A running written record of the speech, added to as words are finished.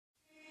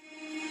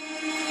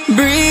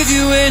breathe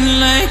you in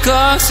like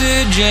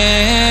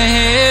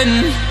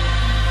oxygen.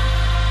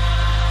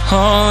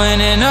 Oh,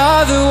 in an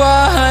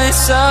otherwise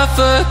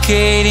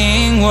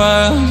suffocating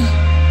world,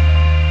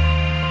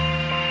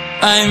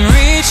 I'm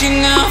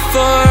reaching out for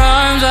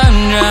arms,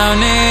 I'm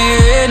drowning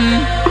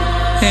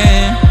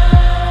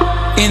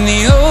in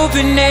the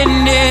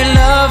open-ended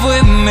love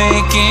we're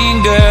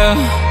making, girl.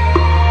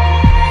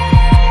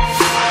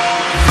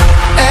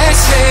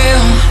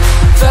 Exhale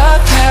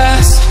the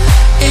past,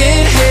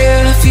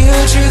 inhale a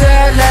future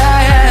that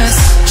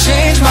lasts.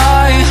 Change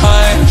my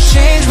heart,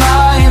 change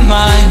my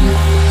mind.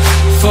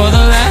 For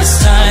the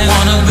last time,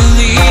 wanna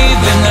believe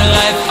in the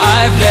life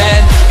I've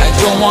led. I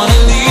don't wanna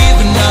leave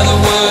another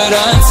word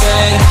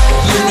unsaid.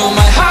 You know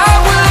my heart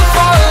will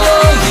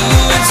follow you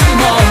in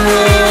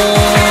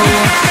tomorrow.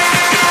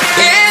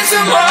 In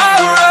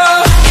tomorrow.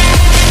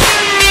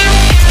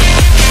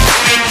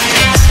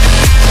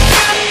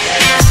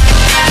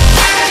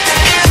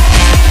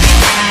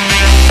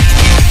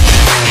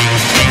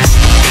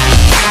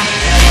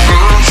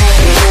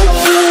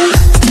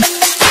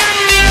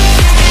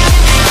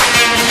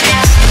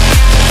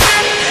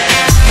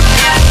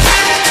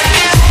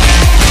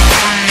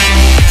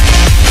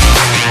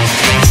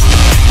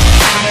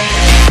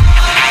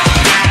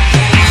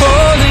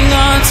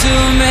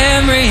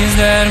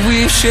 That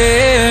we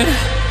shared,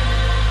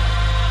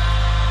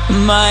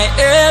 my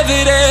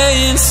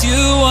evidence you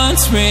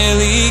once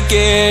really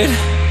cared.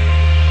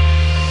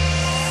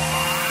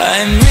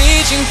 I'm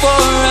reaching for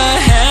a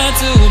hand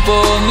to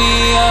pull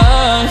me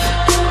up,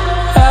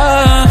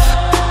 up,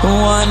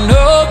 one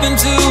open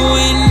to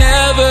an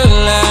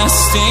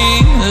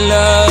everlasting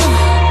love.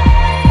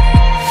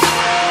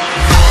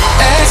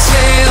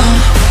 Exhale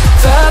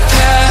the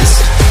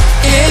past,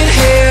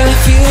 inhale a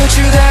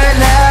future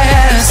that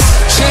lasts.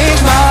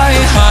 Change my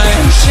heart,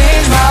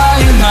 change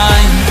my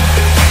mind.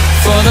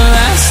 For the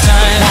last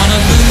time, wanna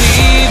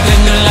believe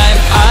in the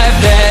life I've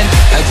led.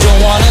 I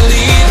don't wanna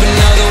leave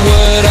another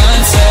word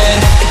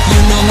unsaid. You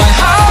know my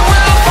heart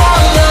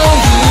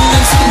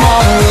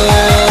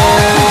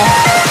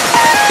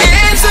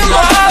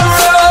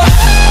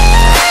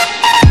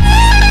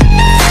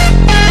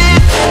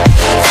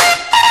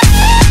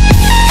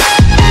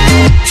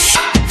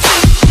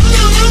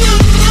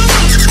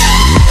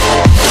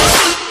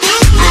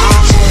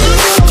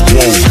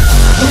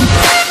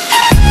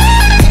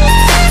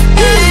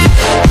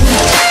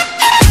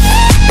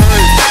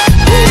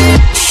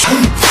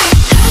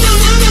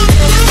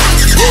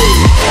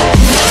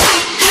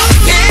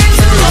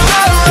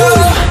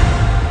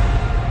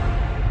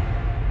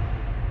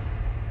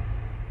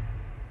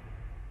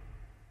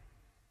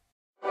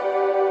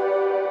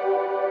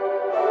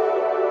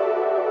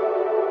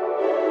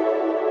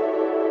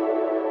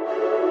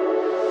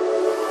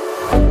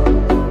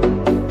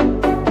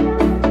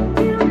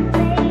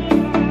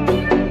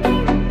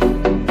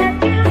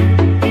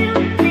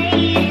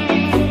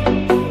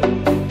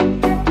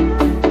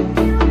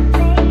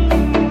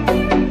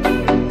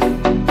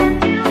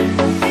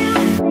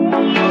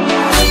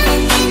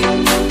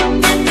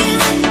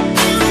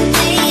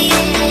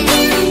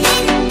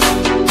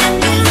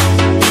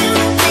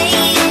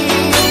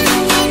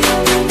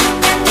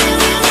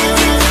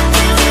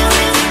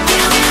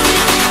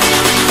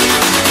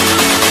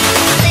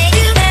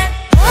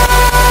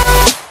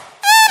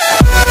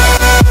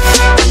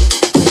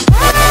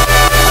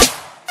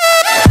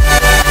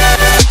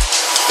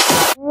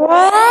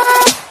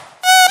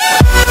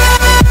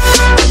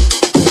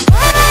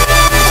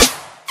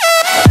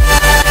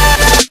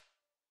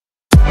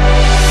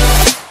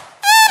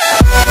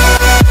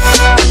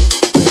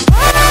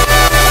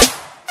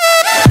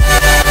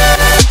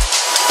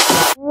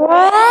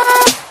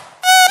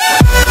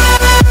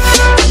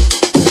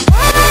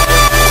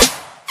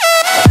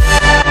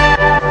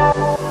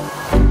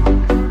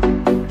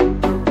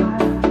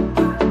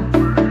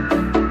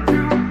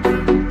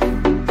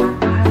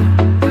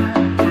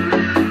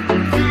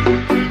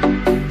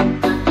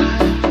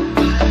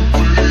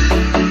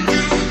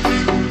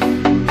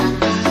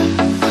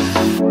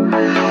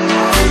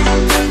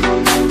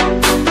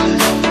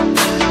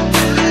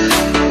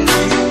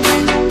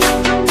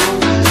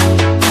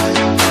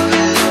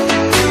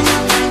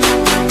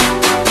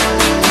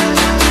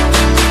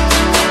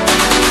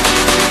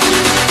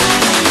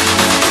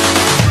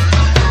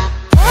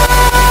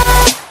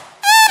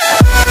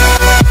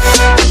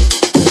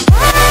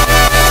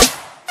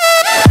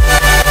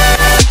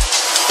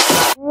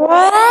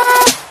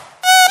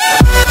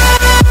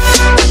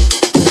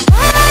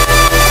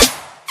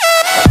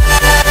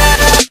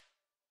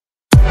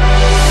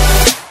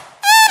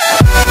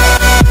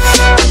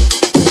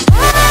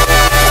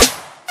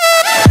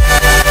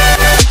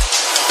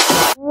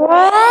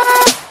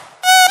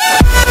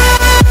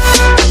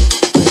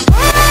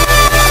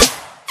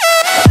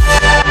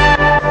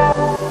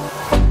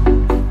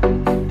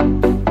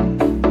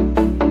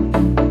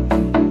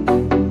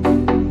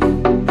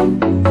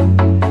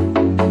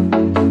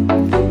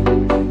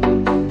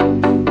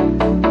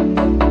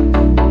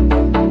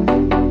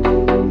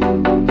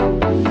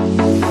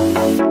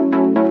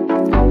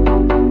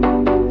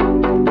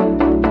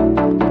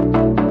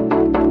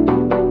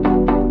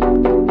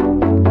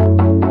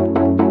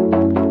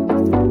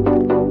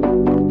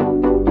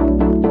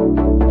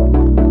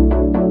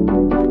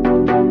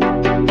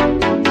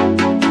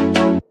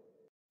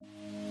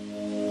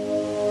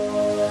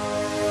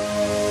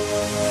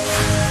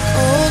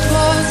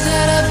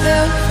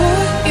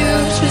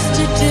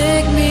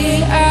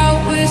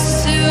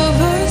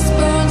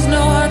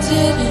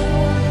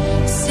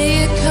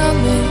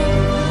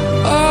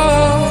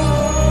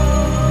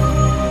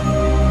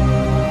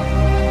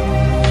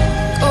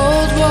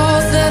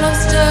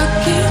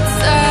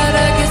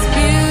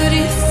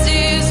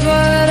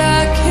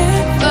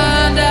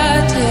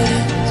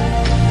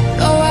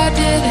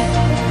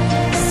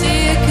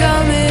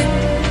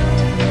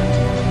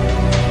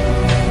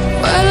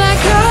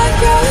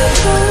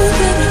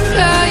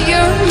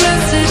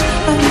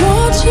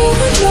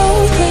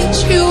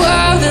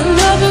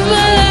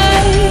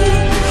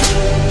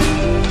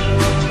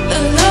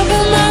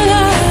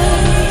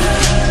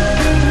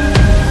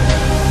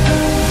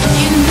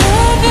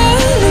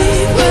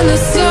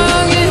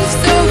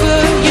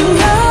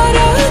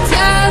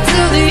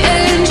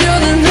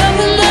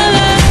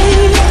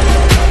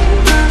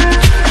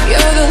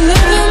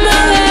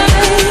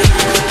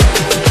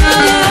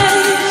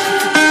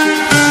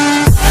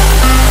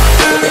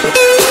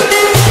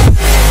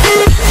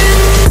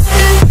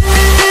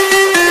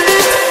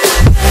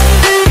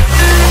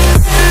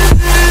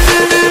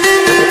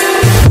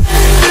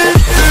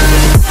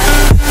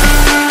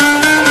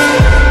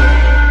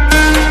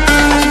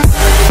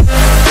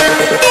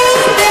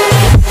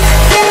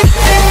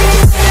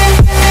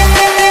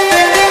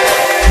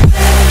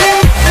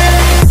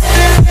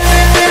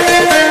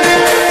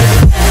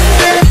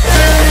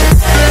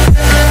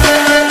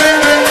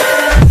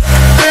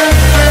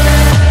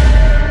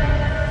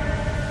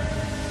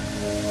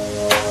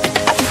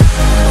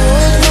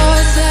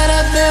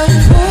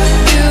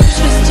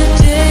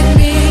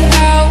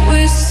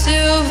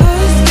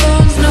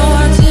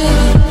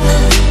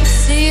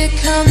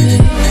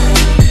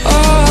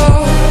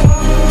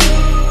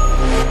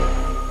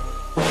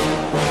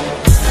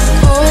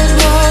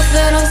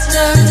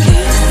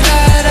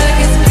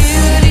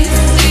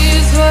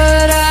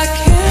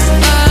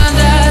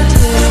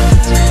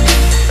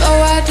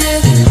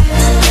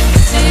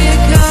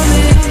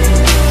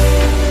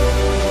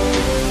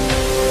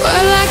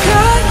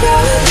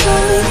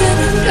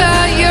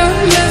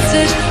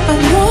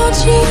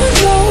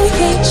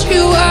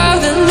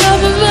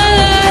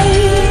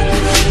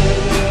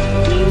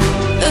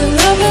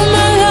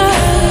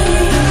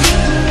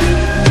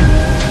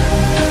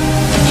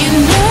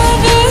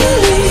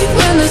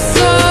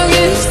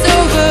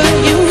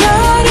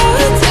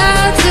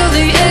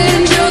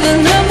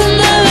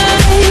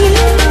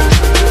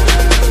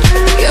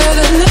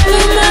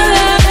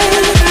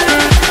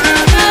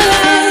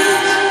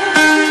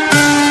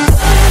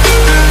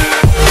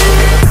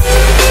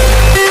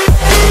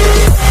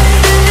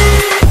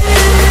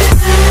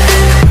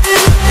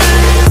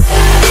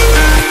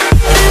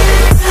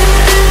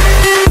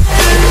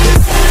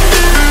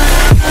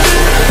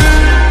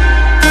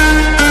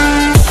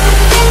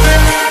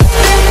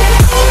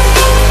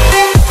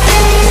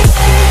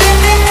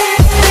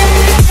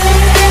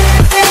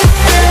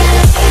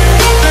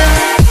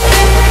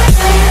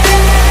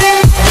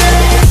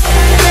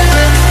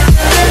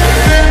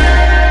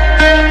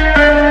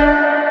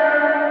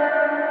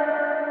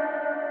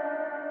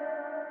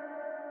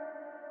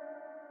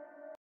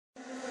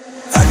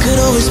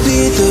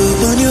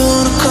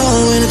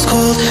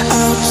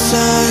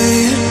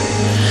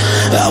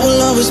I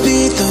will always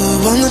be the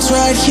one that's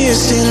right here,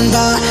 standing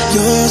by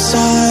your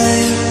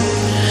side.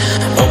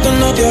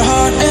 Open up your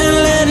heart and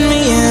let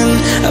me in.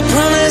 I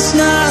promise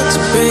not to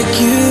break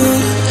you.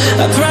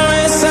 I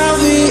promise I'll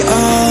be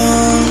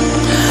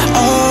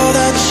all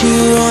that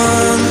you